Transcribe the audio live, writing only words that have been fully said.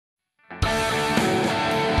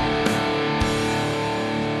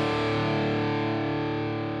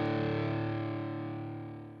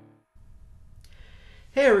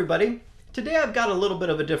Hey everybody, today I've got a little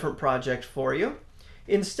bit of a different project for you.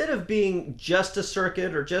 Instead of being just a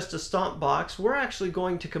circuit or just a stomp box, we're actually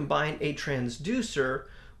going to combine a transducer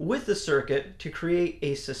with the circuit to create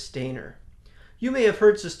a sustainer. You may have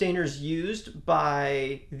heard sustainers used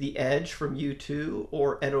by The Edge from U2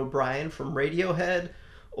 or Ed O'Brien from Radiohead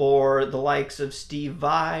or the likes of Steve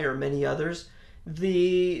Vai or many others.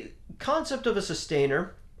 The concept of a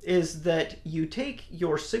sustainer is that you take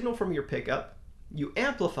your signal from your pickup, you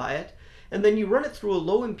amplify it, and then you run it through a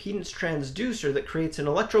low impedance transducer that creates an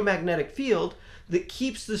electromagnetic field that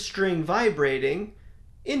keeps the string vibrating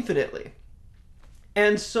infinitely.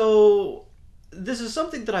 And so this is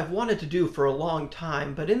something that I've wanted to do for a long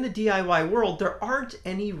time, but in the DIY world, there aren't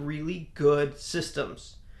any really good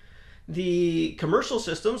systems. The commercial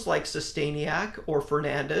systems like Sustainiac or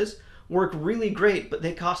Fernandez work really great, but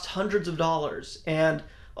they cost hundreds of dollars. And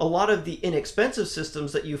a lot of the inexpensive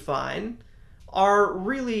systems that you find are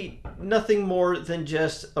really nothing more than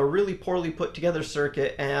just a really poorly put together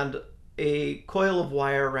circuit and a coil of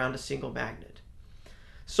wire around a single magnet.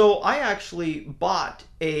 So I actually bought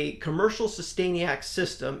a commercial Sustainiac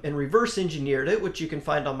system and reverse engineered it, which you can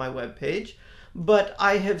find on my webpage. But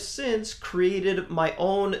I have since created my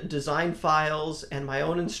own design files and my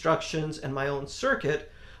own instructions and my own circuit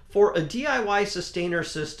for a DIY sustainer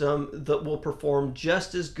system that will perform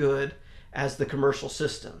just as good as the commercial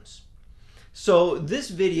systems. So this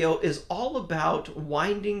video is all about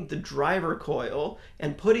winding the driver coil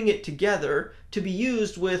and putting it together to be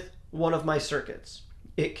used with one of my circuits.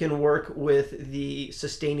 It can work with the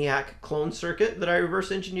Sustainiac clone circuit that I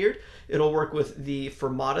reverse engineered. It'll work with the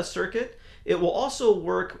Fermata circuit. It will also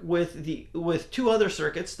work with two other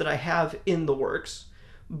circuits that I have in the works,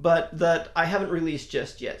 but that I haven't released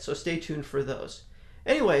just yet. So stay tuned for those.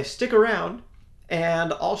 Anyway, stick around,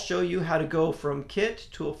 and I'll show you how to go from kit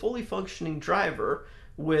to a fully functioning driver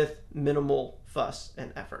with minimal fuss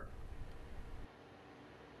and effort.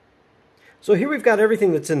 So here we've got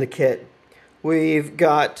everything that's in the kit. We've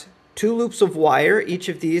got 2 loops of wire. Each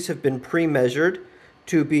of these have been pre-measured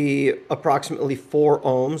to be approximately 4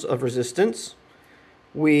 ohms of resistance.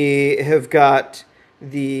 We have got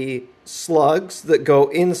the slugs that go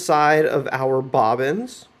inside of our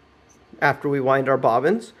bobbins after we wind our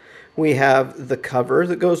bobbins. We have the cover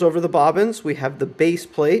that goes over the bobbins. We have the base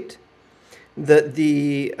plate that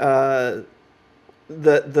the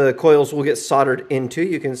coils will get soldered into.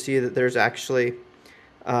 You can see that there's actually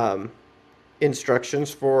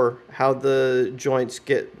instructions for how the joints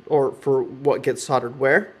get, or for what gets soldered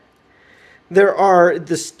where. There are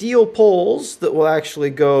the steel poles that will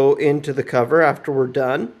actually go into the cover after we're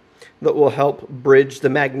done that will help bridge the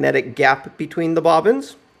magnetic gap between the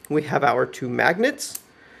bobbins. We have our 2 magnets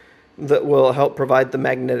that will help provide the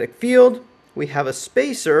magnetic field. We have a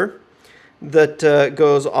spacer that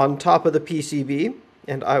goes on top of the PCB,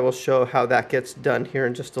 and I will show how that gets done here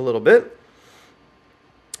in just a little bit.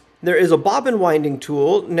 There is a bobbin winding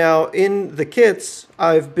tool. Now in the kits,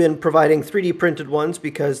 I've been providing 3D printed ones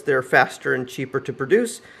because they're faster and cheaper to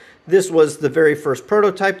produce. This was the very first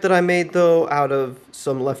prototype that I made though, out of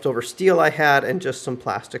some leftover steel I had and just some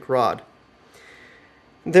plastic rod.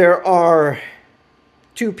 There are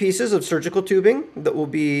 2 pieces of surgical tubing that will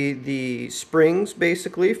be the springs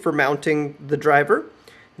basically for mounting the driver.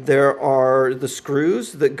 There are the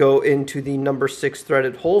screws that go into the number 6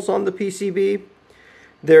 threaded holes on the PCB.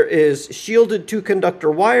 There is shielded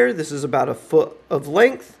 2-conductor wire. This is about 1 foot of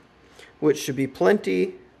length, which should be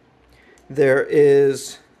plenty. There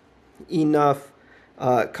is enough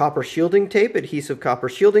copper shielding tape, adhesive copper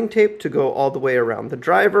shielding tape, to go all the way around the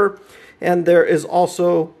driver. And there is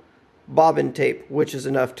also bobbin tape, which is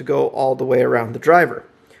enough to go all the way around the driver.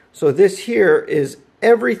 So this here is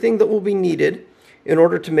everything that will be needed in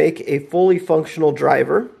order to make a fully functional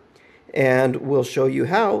driver, and we'll show you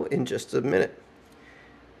how in just a minute.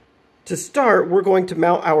 To start, we're going to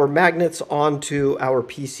mount our magnets onto our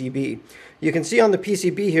PCB. You can see on the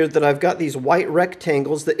PCB here that I've got these white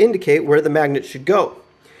rectangles that indicate where the magnet should go.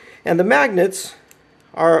 And the magnets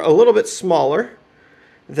are a little bit smaller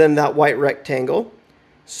than that white rectangle.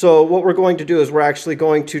 So what we're going to do is we're actually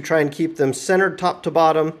going to try and keep them centered top to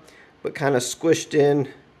bottom, but kind of squished in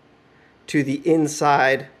to the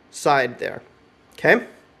inside side there. Okay?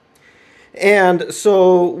 And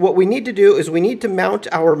so what we need to do is we need to mount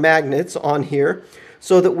our magnets on here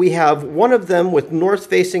so that we have one of them with north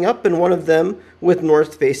facing up and one of them with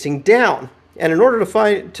north facing down. And in order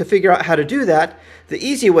to figure out how to do that, the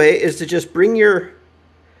easy way is to just bring your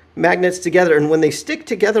magnets together, and when they stick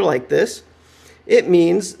together like this, it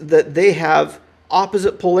means that they have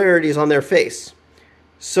opposite polarities on their face.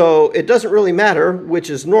 So it doesn't really matter which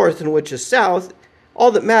is north and which is south.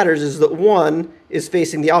 All that matters is that one is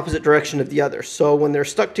facing the opposite direction of the other. So when they're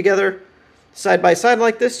stuck together side by side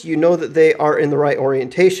like this, you know that they are in the right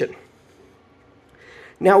orientation.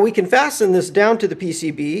 Now we can fasten this down to the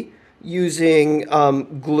PCB using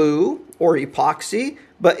glue or epoxy,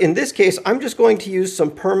 but in this case I'm just going to use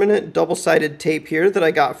some permanent double-sided tape here that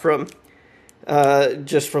I got from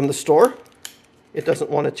just from the store. It doesn't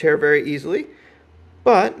want to tear very easily,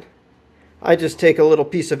 but I just take a little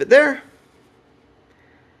piece of it there,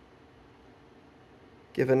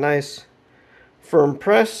 give a nice firm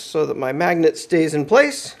press so that my magnet stays in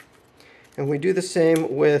place, and we do the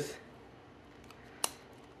same with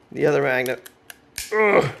the other magnet.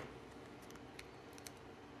 Ugh.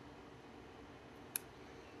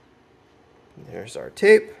 There's our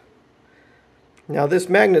tape. Now this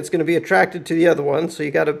magnet's going to be attracted to the other one, so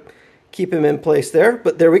you got to keep him in place there,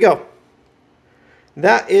 but there we go.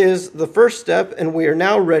 That is the first step, and we are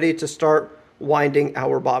now ready to start winding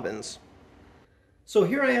our bobbins. So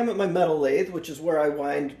here I am at my metal lathe, which is where I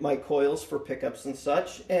wind my coils for pickups and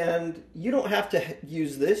such, and you don't have to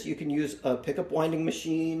use this. You can use a pickup winding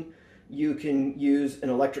machine, you can use an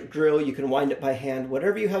electric drill, you can wind it by hand,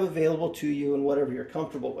 whatever you have available to you and whatever you're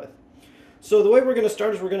comfortable with. So the way we're going to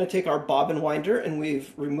start is we're going to take our bobbin winder, and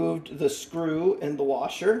we've removed the screw and the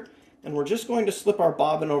washer, and we're just going to slip our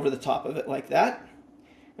bobbin over the top of it like that.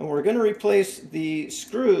 And we're going to replace the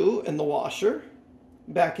screw and the washer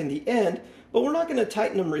back in the end, but we're not going to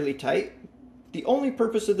tighten them really tight. The only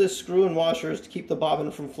purpose of this screw and washer is to keep the bobbin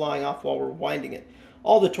from flying off while we're winding it.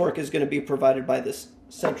 All the torque is going to be provided by this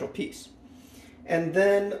central piece. And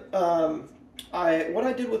then what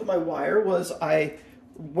I did with my wire was I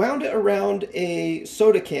wound it around a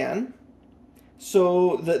soda can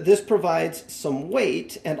so that this provides some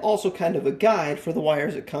weight and also kind of a guide for the wire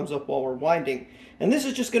as it comes up while we're winding. And this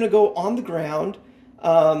is just going to go on the ground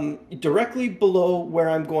directly below where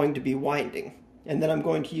I'm going to be winding. And then I'm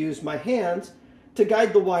going to use my hands to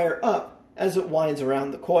guide the wire up as it winds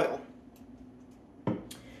around the coil.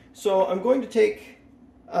 So I'm going to take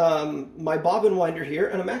my bobbin winder here,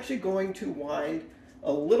 and I'm actually going to wind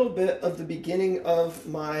a little bit of the beginning of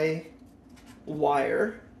my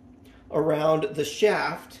wire around the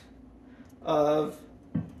shaft of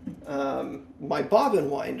my bobbin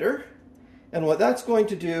winder. And what that's going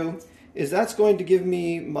to do is that's going to give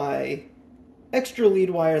me my extra lead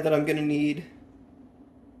wire that I'm going to need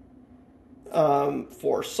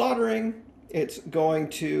for soldering. It's going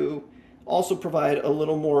to also provide a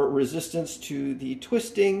little more resistance to the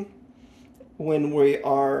twisting when we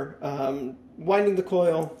are winding the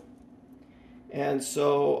coil. And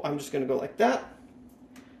so I'm just going to go like that.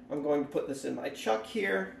 I'm going to put this in my chuck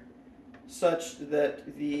here such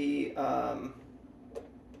that the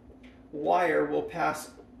wire will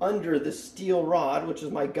pass under the steel rod, which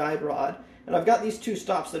is my guide rod. And I've got these two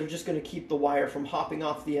stops that are just going to keep the wire from hopping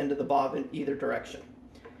off the end of the bob in either direction.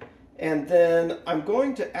 And then I'm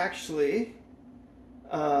going to actually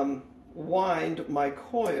wind my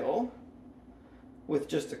coil with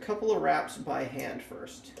just a couple of wraps by hand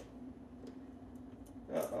first.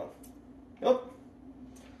 Oh,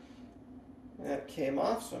 that came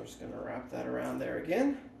off, so I'm just going to wrap that around there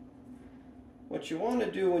again. What you want to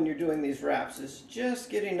do when you're doing these wraps is just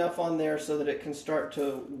get enough on there so that it can start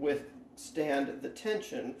to withstand the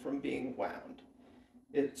tension from being wound.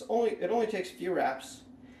 It only takes a few wraps,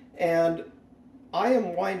 and I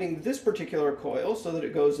am winding this particular coil so that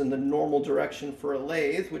it goes in the normal direction for a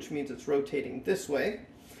lathe, which means it's rotating this way.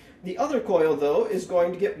 The other coil, though, is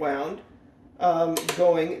going to get wound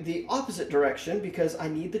going the opposite direction because I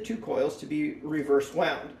need the two coils to be reverse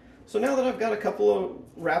wound. So now that I've got a couple of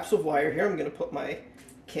wraps of wire here, I'm going to put my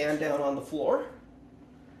can down on the floor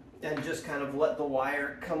and just kind of let the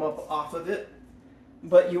wire come up off of it.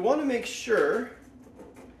 But you want to make sure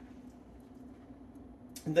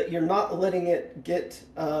that you're not letting it get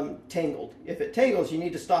tangled. If it tangles, you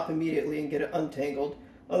need to stop immediately and get it untangled.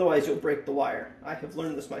 Otherwise, you'll break the wire. I have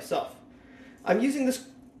learned this myself. I'm using this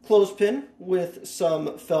clothespin with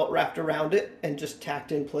some felt wrapped around it and just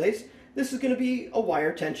tacked in place. This is going to be a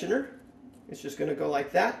wire tensioner. It's just going to go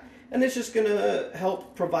like that. And it's just going to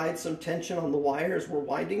help provide some tension on the wire as we're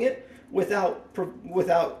winding it without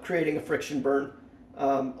creating a friction burn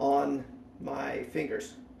on my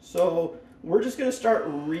fingers. So we're just going to start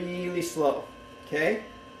really slow, okay?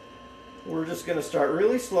 We're just going to start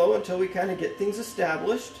really slow until we kind of get things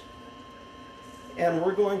established. And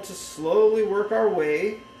we're going to slowly work our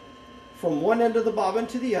way from one end of the bobbin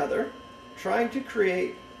to the other, trying to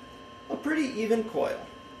create a pretty even coil.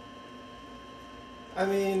 I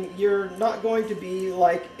mean, you're not going to be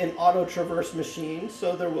like an auto traverse machine,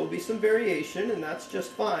 so there will be some variation, and that's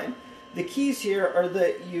just fine. The keys here are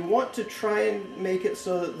that you want to try and make it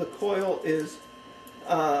so that the coil is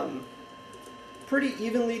pretty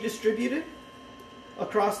evenly distributed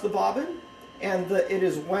across the bobbin, and that it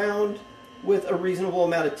is wound with a reasonable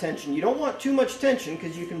amount of tension. You don't want too much tension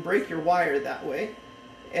because you can break your wire that way,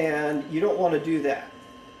 and you don't want to do that.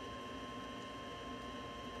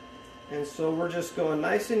 And so we're just going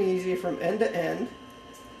nice and easy from end to end.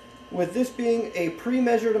 With this being a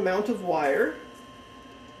pre-measured amount of wire,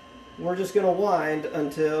 we're just going to wind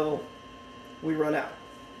until we run out.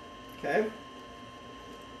 Okay?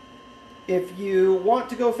 If you want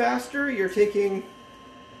to go faster, you're taking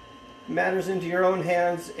matters into your own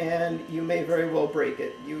hands, and you may very well break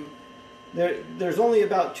it. There's only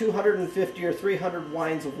about 250 or 300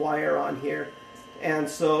 winds of wire on here, and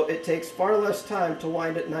so it takes far less time to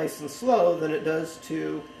wind it nice and slow than it does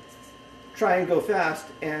to try and go fast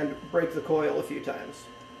and break the coil a few times.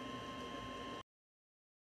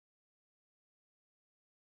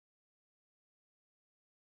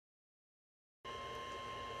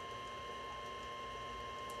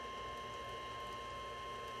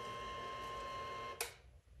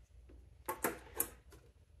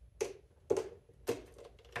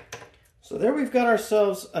 So there we've got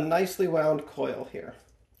ourselves a nicely wound coil here.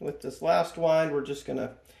 With this last wind, we're just going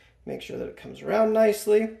to make sure that it comes around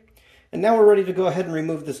nicely. And now we're ready to go ahead and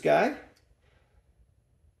remove this guy.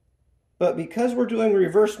 But because we're doing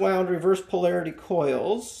reverse wound, reverse polarity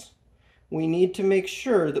coils, we need to make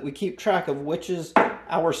sure that we keep track of which is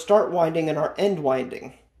our start winding and our end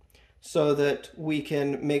winding, so that we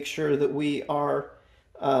can make sure that we are,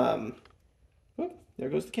 there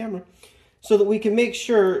goes the camera, so that we can make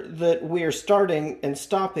sure that we are starting and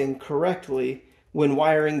stopping correctly when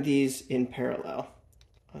wiring these in parallel.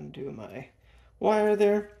 Undo my wire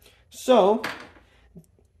there. So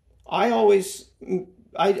I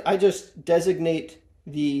just designate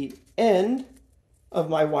the end of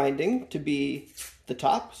my winding to be the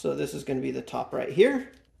top. So this is going to be the top right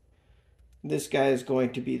here. This guy is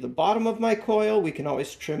going to be the bottom of my coil. We can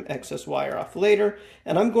always trim excess wire off later.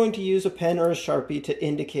 And I'm going to use a pen or a Sharpie to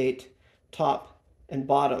indicate top and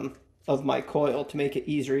bottom of my coil to make it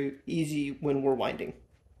easy when we're winding,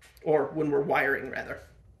 or when we're wiring rather.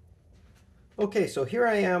 Okay, so here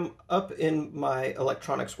I am up in my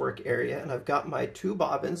electronics work area, and I've got my two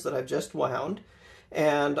bobbins that I've just wound,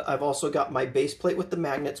 and I've also got my base plate with the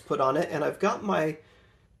magnets put on it, and I've got my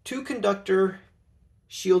 2-conductor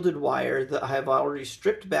shielded wire that I have already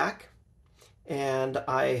stripped back, and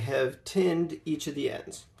I have tinned each of the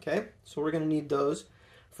ends. Okay, so we're going to need those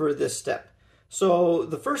for this step. So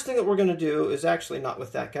the first thing that we're going to do is actually not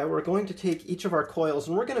with that guy. We're going to take each of our coils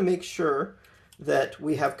and we're going to make sure that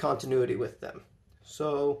we have continuity with them.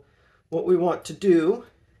 So what we want to do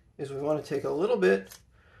is we want to take a little bit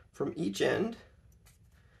from each end,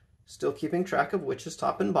 still keeping track of which is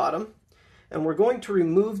top and bottom, and we're going to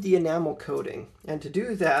remove the enamel coating. And to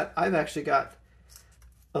do that, I've actually got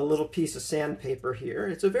a little piece of sandpaper here.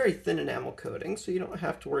 It's a very thin enamel coating, so you don't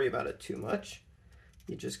have to worry about it too much.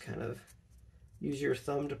 You just kind of use your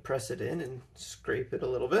thumb to press it in and scrape it a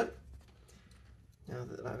little bit. Now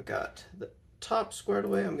that I've got the top squared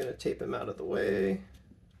away, I'm going to tape him out of the way.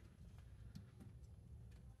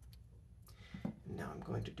 And now I'm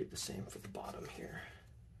going to do the same for the bottom here.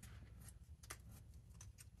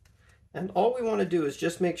 And all we want to do is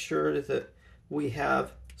just make sure that we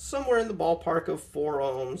have somewhere in the ballpark of 4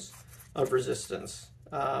 ohms of resistance.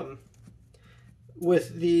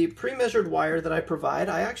 With the pre-measured wire that I provide,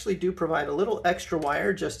 I actually do provide a little extra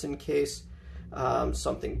wire just in case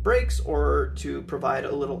something breaks, or to provide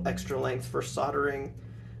a little extra length for soldering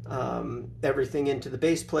everything into the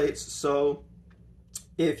base plates. So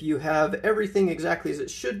if you have everything exactly as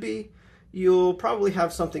it should be, you'll probably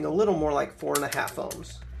have something a little more like 4.5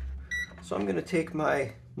 ohms. So I'm going to take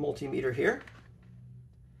my multimeter here,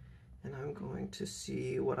 and I'm going to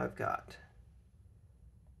see what I've got.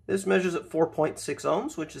 This measures at 4.6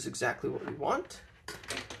 ohms, which is exactly what we want.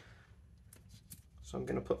 So I'm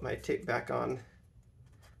going to put my tape back on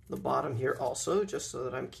the bottom here also, just so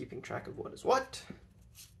that I'm keeping track of what is what.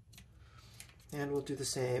 And we'll do the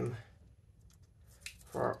same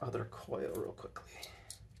for our other coil real quickly.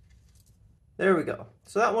 There we go.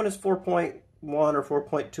 So that one is 4.1 or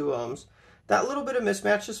 4.2 ohms. That little bit of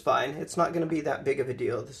mismatch is fine. It's not going to be that big of a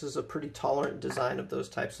deal. This is a pretty tolerant design of those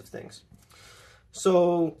types of things.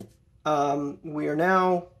 So we are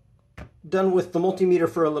now done with the multimeter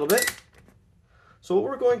for a little bit. So what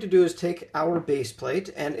we're going to do is take our base plate,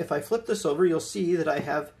 and if I flip this over, you'll see that I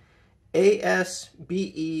have AS,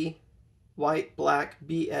 BE, white, black,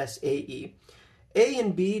 BS, AE. A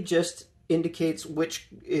and B just indicates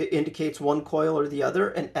one coil or the other,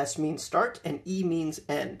 and S means start, and E means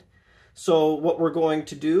end. So what we're going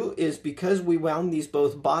to do is, because we wound these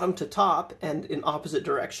both bottom to top and in opposite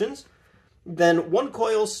directions, then one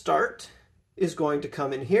coil's start is going to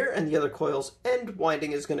come in here, and the other coil's end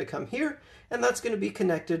winding is going to come here, and that's going to be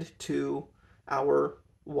connected to our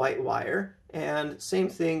white wire. And same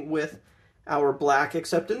thing with our black,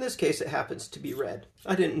 except in this case it happens to be red.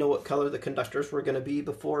 I didn't know what color the conductors were going to be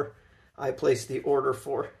before I placed the order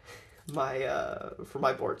for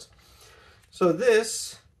my boards. So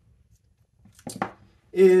this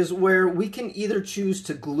is where we can either choose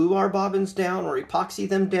to glue our bobbins down or epoxy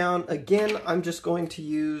them down. Again, I'm just going to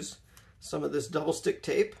use some of this double stick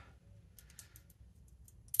tape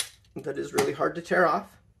that is really hard to tear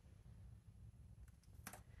off.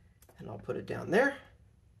 And I'll put it down there.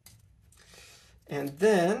 And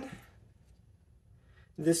then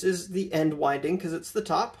this is the end winding because it's the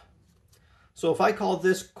top. So if I call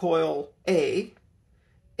this coil A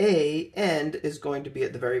end is going to be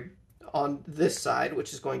at the very on this side,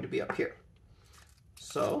 which is going to be up here.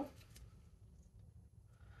 So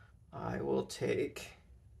I will take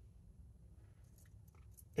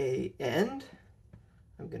A end.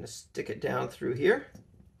 I'm going to stick it down through here.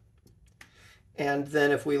 And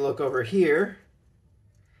then if we look over here,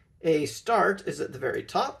 A start is at the very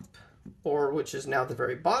top, or which is now the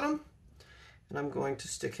very bottom. And I'm going to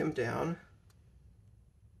stick him down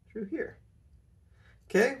through here.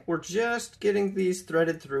 Okay, we're just getting these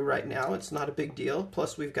threaded through right now. It's not a big deal.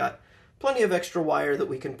 Plus we've got plenty of extra wire that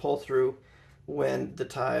we can pull through when the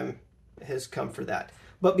time has come for that.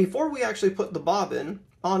 But before we actually put the bobbin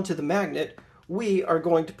onto the magnet, we are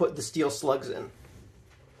going to put the steel slugs in.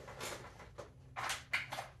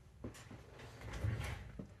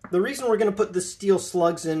 The reason we're going to put the steel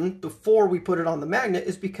slugs in before we put it on the magnet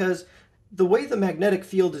is because the way the magnetic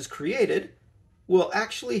field is created will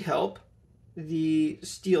actually help the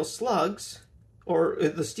steel slugs, or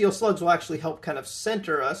the steel slugs will actually help kind of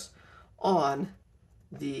center us on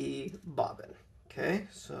the bobbin. Okay,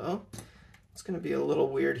 so it's going to be a little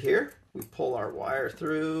weird here. We pull our wire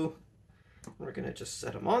through. We're going to just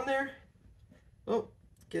set them on there. Oh,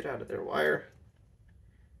 get out of there, wire.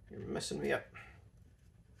 You're messing me up.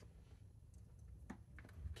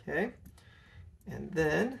 Okay, and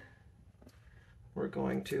then we're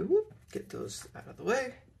going to get those out of the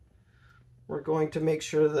way. We're going to make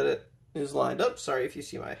sure that it is lined up. Sorry if you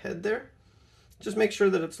see my head there. Just make sure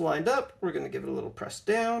that it's lined up. We're going to give it a little press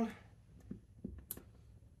down.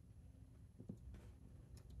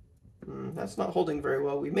 That's not holding very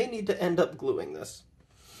well. We may need to end up gluing this.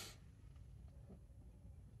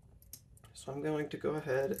 So I'm going to go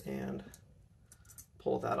ahead and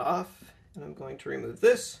pull that off, and I'm going to remove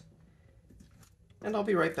this, and I'll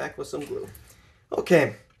be right back with some glue.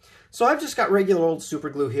 Okay, so I've just got regular old super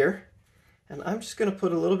glue here, and I'm just going to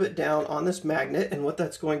put a little bit down on this magnet, and what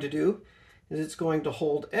that's going to do is it's going to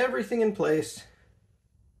hold everything in place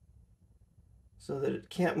so that it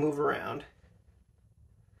can't move around.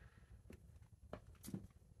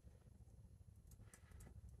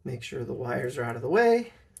 Make sure the wires are out of the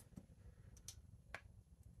way,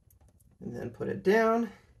 and then put it down.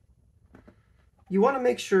 You want to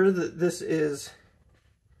make sure that this is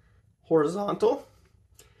horizontal,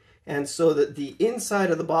 and so that the inside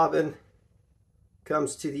of the bobbin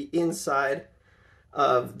comes to the inside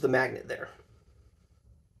of the magnet there.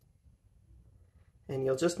 And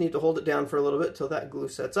you'll just need to hold it down for a little bit till that glue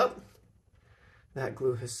sets up. That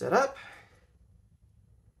glue has set up.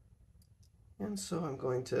 And so I'm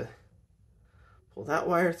going to pull that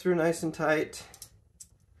wire through nice and tight.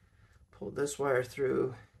 Pull this wire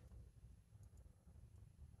through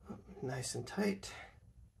nice and tight.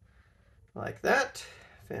 Like that.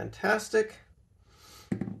 Fantastic.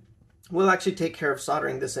 We'll actually take care of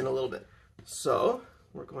soldering this in a little bit. So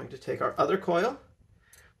we're going to take our other coil.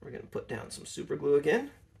 We're going to put down some super glue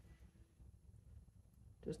again.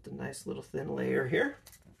 Just a nice little thin layer here.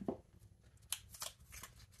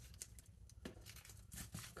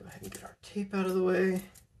 Go ahead and get our tape out of the way.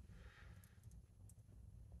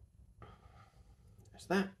 There's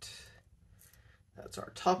that. That's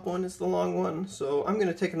our top one, is the long one. So I'm going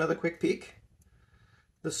to take another quick peek.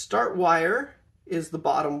 The start wire is the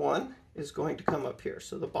bottom one, is going to come up here.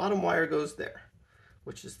 So the bottom wire goes there,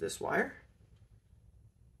 which is this wire.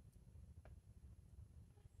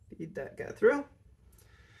 Feed that guy through,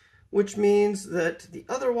 which means that the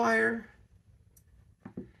other wire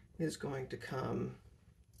is going to come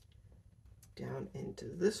down into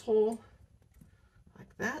this hole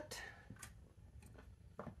like that.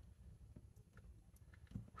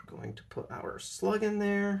 We're going to put our slug in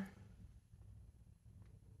there,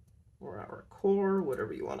 or or our core,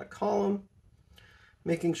 whatever you want to call them.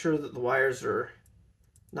 Making sure that the wires are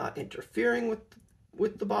not interfering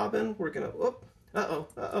with the bobbin. We're gonna, whoop,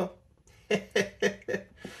 uh-oh.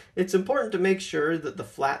 It's important to make sure that the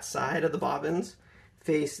flat side of the bobbins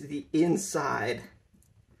face the inside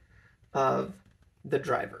of the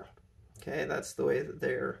driver. Okay, that's the way that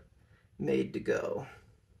they're made to go.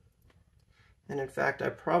 And in fact, I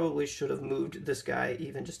probably should have moved this guy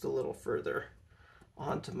even just a little further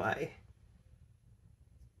onto my,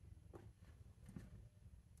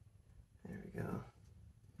 there we go.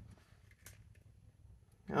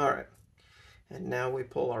 All right, and now we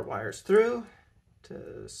pull our wires through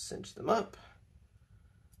to cinch them up.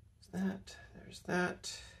 There's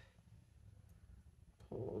that.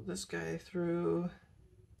 Pull this guy through.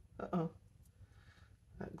 Uh-oh,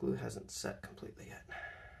 that glue hasn't set completely yet.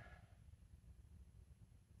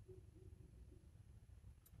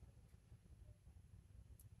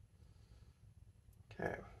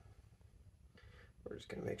 Okay, we're just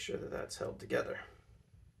going to make sure that that's held together.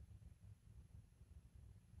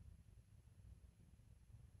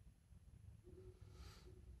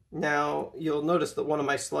 Now, you'll notice that one of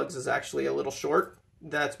my slugs is actually a little short.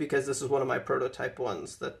 That's because this is one of my prototype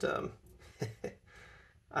ones that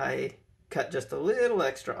I cut just a little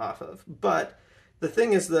extra off of. But the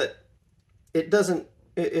thing is that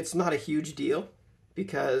it's not a huge deal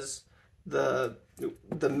because the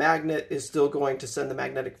magnet is still going to send the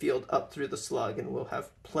magnetic field up through the slug and we'll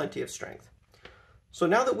have plenty of strength. So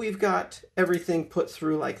now that we've got everything put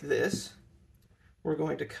through like this, we're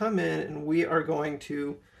going to come in and we are going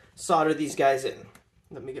to solder these guys in.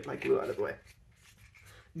 Let me get my glue out of the way.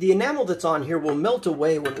 The enamel that's on here will melt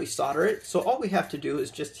away when we solder it, so all we have to do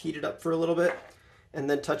is just heat it up for a little bit and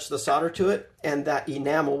then touch the solder to it, and that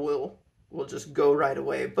enamel will just go right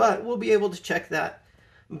away. But we'll be able to check that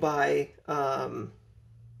by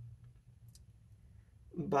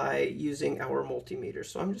using our multimeter.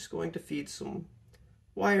 So I'm just going to feed some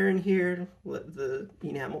wire in here, let the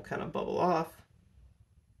enamel kind of bubble off.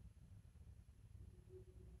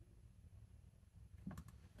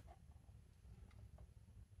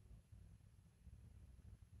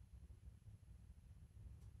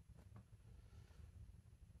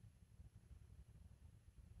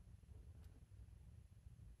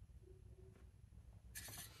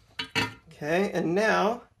 Okay, and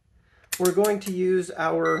now we're going to use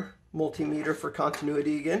our multimeter for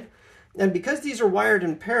continuity again. And because these are wired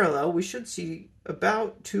in parallel, we should see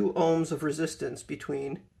about 2 ohms of resistance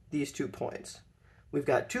between these 2 points. We've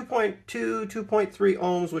got 2.2, 2.3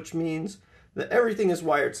 ohms, which means that everything is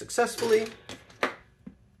wired successfully.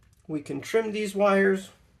 We can trim these wires.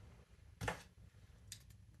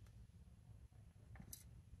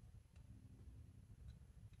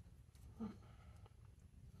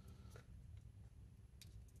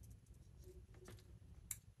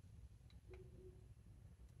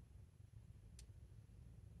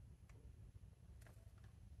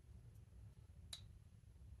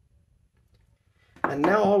 And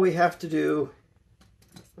now all we have to do,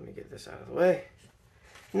 let me get this out of the way.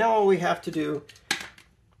 Now all we have to do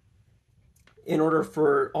in order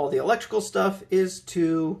for all the electrical stuff is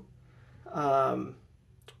to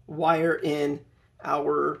wire in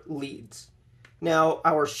our leads. Now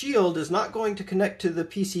our shield is not going to connect to the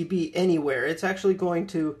PCB anywhere. It's actually going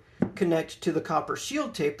to connect to the copper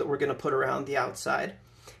shield tape that we're going to put around the outside.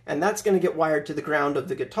 And that's going to get wired to the ground of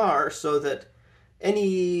the guitar so that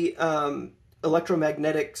any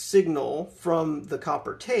electromagnetic signal from the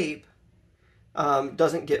copper tape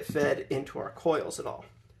doesn't get fed into our coils at all.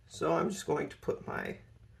 So I'm just going to put my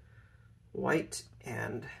white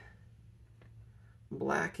and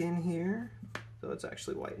black in here. So it's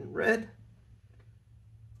actually white and red.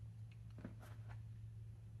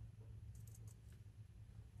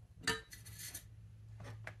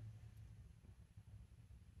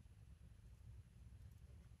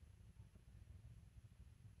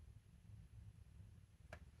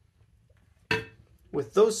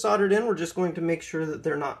 With those soldered in, we're just going to make sure that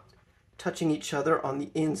they're not touching each other on the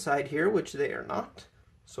inside here, which they are not.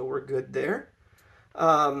 So we're good there.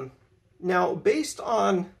 Now,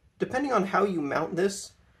 depending on how you mount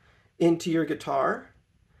this into your guitar,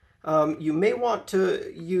 you may want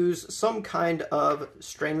to use some kind of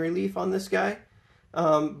strain relief on this guy,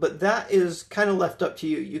 but that is kind of left up to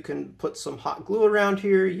you. You can put some hot glue around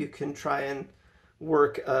here, you can try and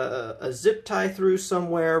work a zip tie through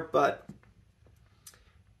somewhere, but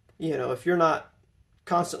you know, if you're not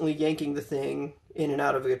constantly yanking the thing in and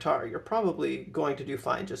out of a guitar, you're probably going to do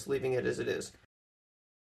fine just leaving it as it is.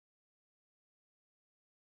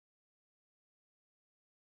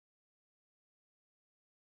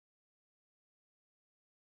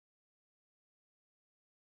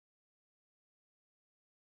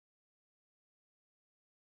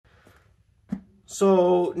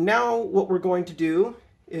 So now what we're going to do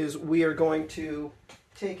is we are going to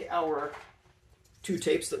take our two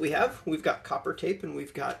tapes that we have. We've got copper tape and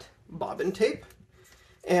we've got bobbin tape.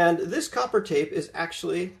 And this copper tape is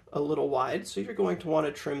actually a little wide, so you're going to want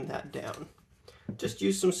to trim that down. Just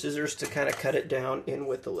use some scissors to kind of cut it down in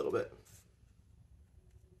width a little bit.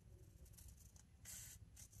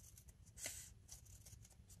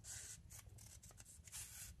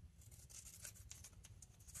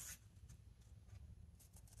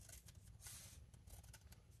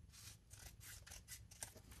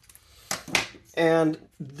 And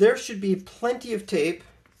there should be plenty of tape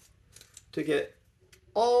to get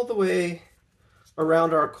all the way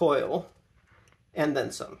around our coil and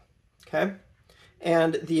then some, okay?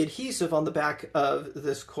 And the adhesive on the back of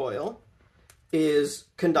this coil is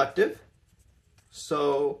conductive,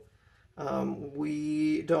 so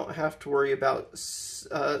we don't have to worry about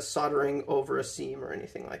soldering over a seam or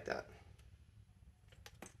anything like that.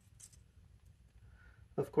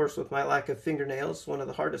 Of course, with my lack of fingernails, one of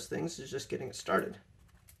the hardest things is just getting it started.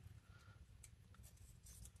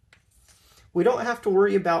 We don't have to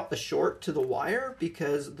worry about a short to the wire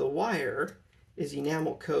because the wire is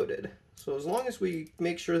enamel coated. So as long as we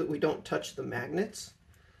make sure that we don't touch the magnets,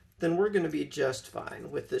 then we're going to be just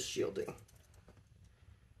fine with this shielding.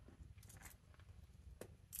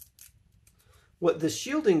 What the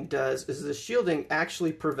shielding does is the shielding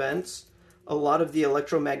actually prevents a lot of the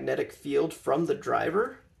electromagnetic field from the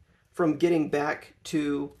driver from getting back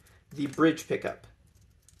to the bridge pickup.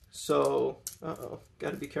 So, got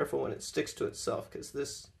to be careful when it sticks to itself because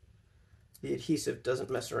the adhesive doesn't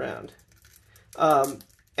mess around.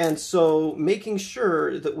 And so making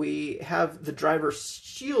sure that we have the driver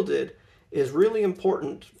shielded is really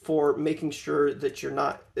important for making sure that you're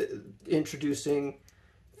not introducing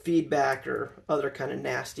feedback or other kind of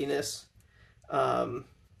nastiness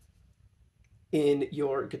in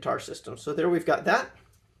your guitar system. So there we've got that.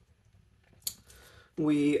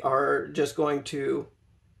 We are just going to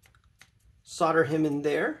solder him in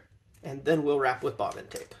there, and then we'll wrap with bobbin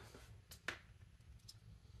tape.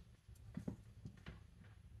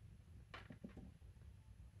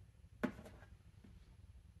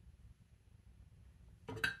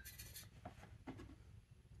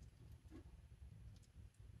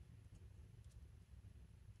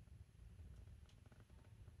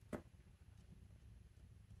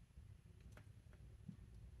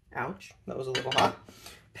 Ouch, that was a little hot.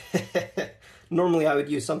 Normally I would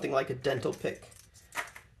use something like a dental pick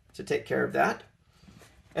to take care of that.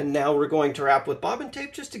 And now we're going to wrap with bobbin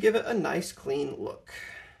tape just to give it a nice clean look.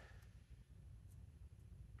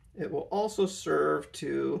 It will also serve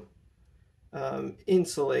to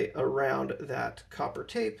insulate around that copper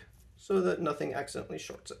tape so that nothing accidentally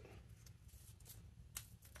shorts it.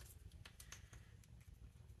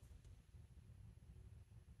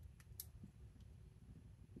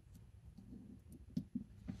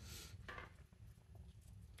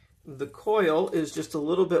 The coil is just a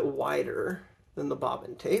little bit wider than the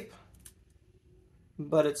bobbin tape,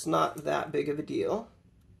 but it's not that big of a deal.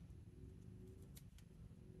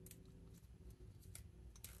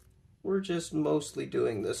 We're just mostly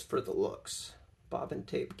doing this for the looks. Bobbin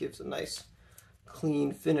tape gives a nice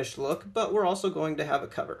clean finished look, but we're also going to have a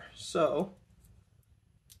cover, so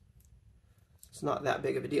it's not that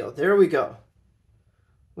big of a deal. There we go.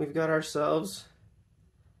 We've got ourselves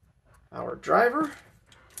our driver.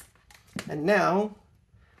 And now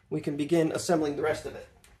we can begin assembling the rest of it.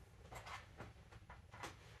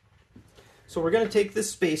 So we're going to take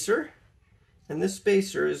this spacer, and this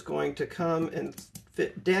spacer is going to come and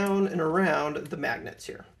fit down and around the magnets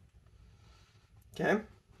here. Okay?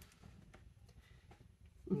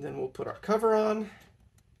 And then we'll put our cover on.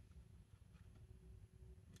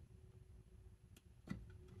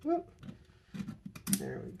 Whoop.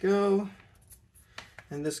 There we go.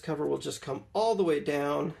 And this cover will just come all the way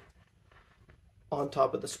down on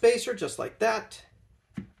top of the spacer, just like that.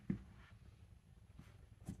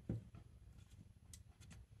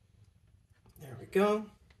 There we go.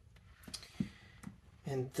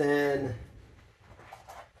 And then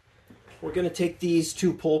we're going to take these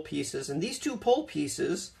two pole pieces, and these two pole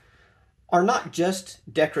pieces are not just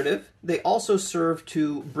decorative, they also serve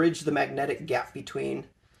to bridge the magnetic gap between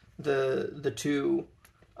the two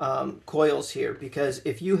coils here, because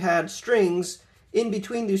if you had strings in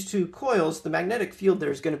between these two coils, the magnetic field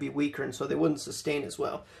there is going to be weaker, and so they wouldn't sustain as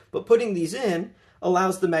well. But putting these in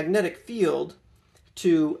allows the magnetic field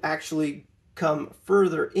to actually come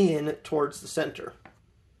further in towards the center.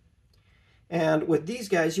 And with these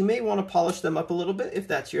guys, you may want to polish them up a little bit if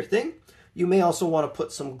that's your thing. You may also want to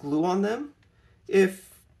put some glue on them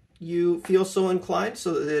if you feel so inclined,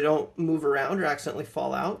 so that they don't move around or accidentally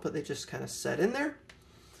fall out, but they just kind of set in there.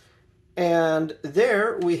 And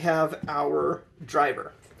there we have our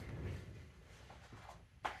driver.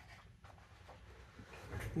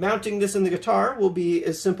 Mounting this in the guitar will be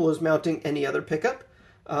as simple as mounting any other pickup.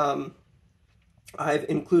 I've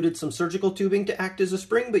included some surgical tubing to act as a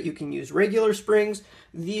spring, but you can use regular springs.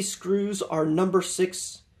 These screws are number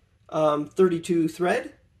 6 32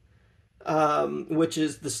 thread, which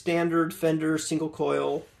is the standard Fender single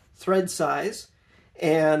coil thread size.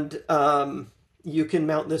 And you can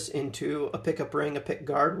mount this into a pickup ring, a pick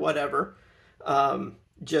guard, whatever,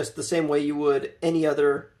 just the same way you would any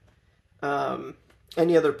other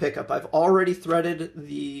pickup. I've already threaded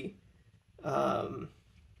the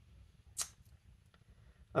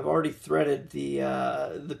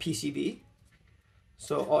the PCB.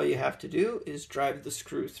 So all you have to do is drive the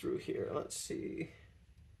screw through here. Let's see.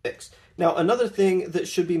 Now, another thing that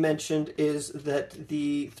should be mentioned is that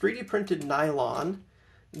the 3D printed nylon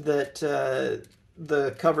that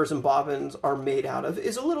the covers and bobbins are made out of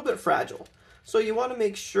is a little bit fragile. So you want to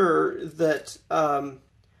make sure that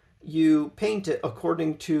you paint it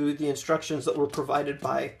according to the instructions that were provided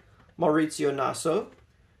by Maurizio Nasso,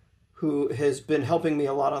 who has been helping me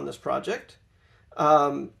a lot on this project.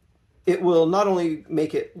 It will not only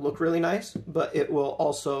make it look really nice, but it will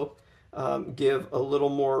also give a little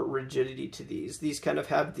more rigidity to these. These kind of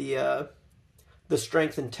have the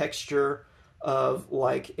strength and texture of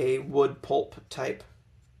like a wood pulp type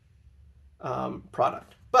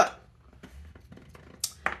product. But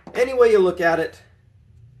any way you look at it,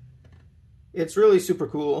 it's really super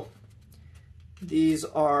cool. These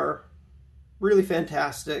are really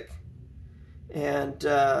fantastic, and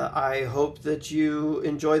I hope that you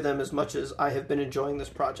enjoy them as much as I have been enjoying this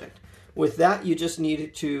project. With that, you just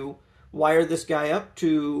need to wire this guy up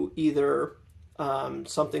to either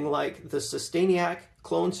something like the Sustainiac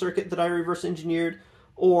clone circuit that I reverse engineered,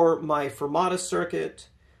 or my Fermata circuit,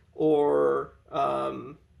 or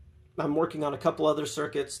I'm working on a couple other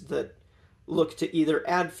circuits that look to either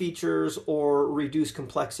add features or reduce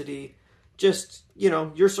complexity. Just, you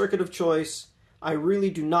know, your circuit of choice. I really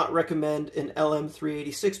do not recommend an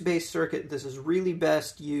LM386 based circuit. This is really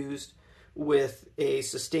best used with a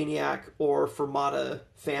Sustainiac or Fermata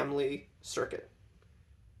family circuit.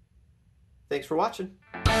 Thanks for watching.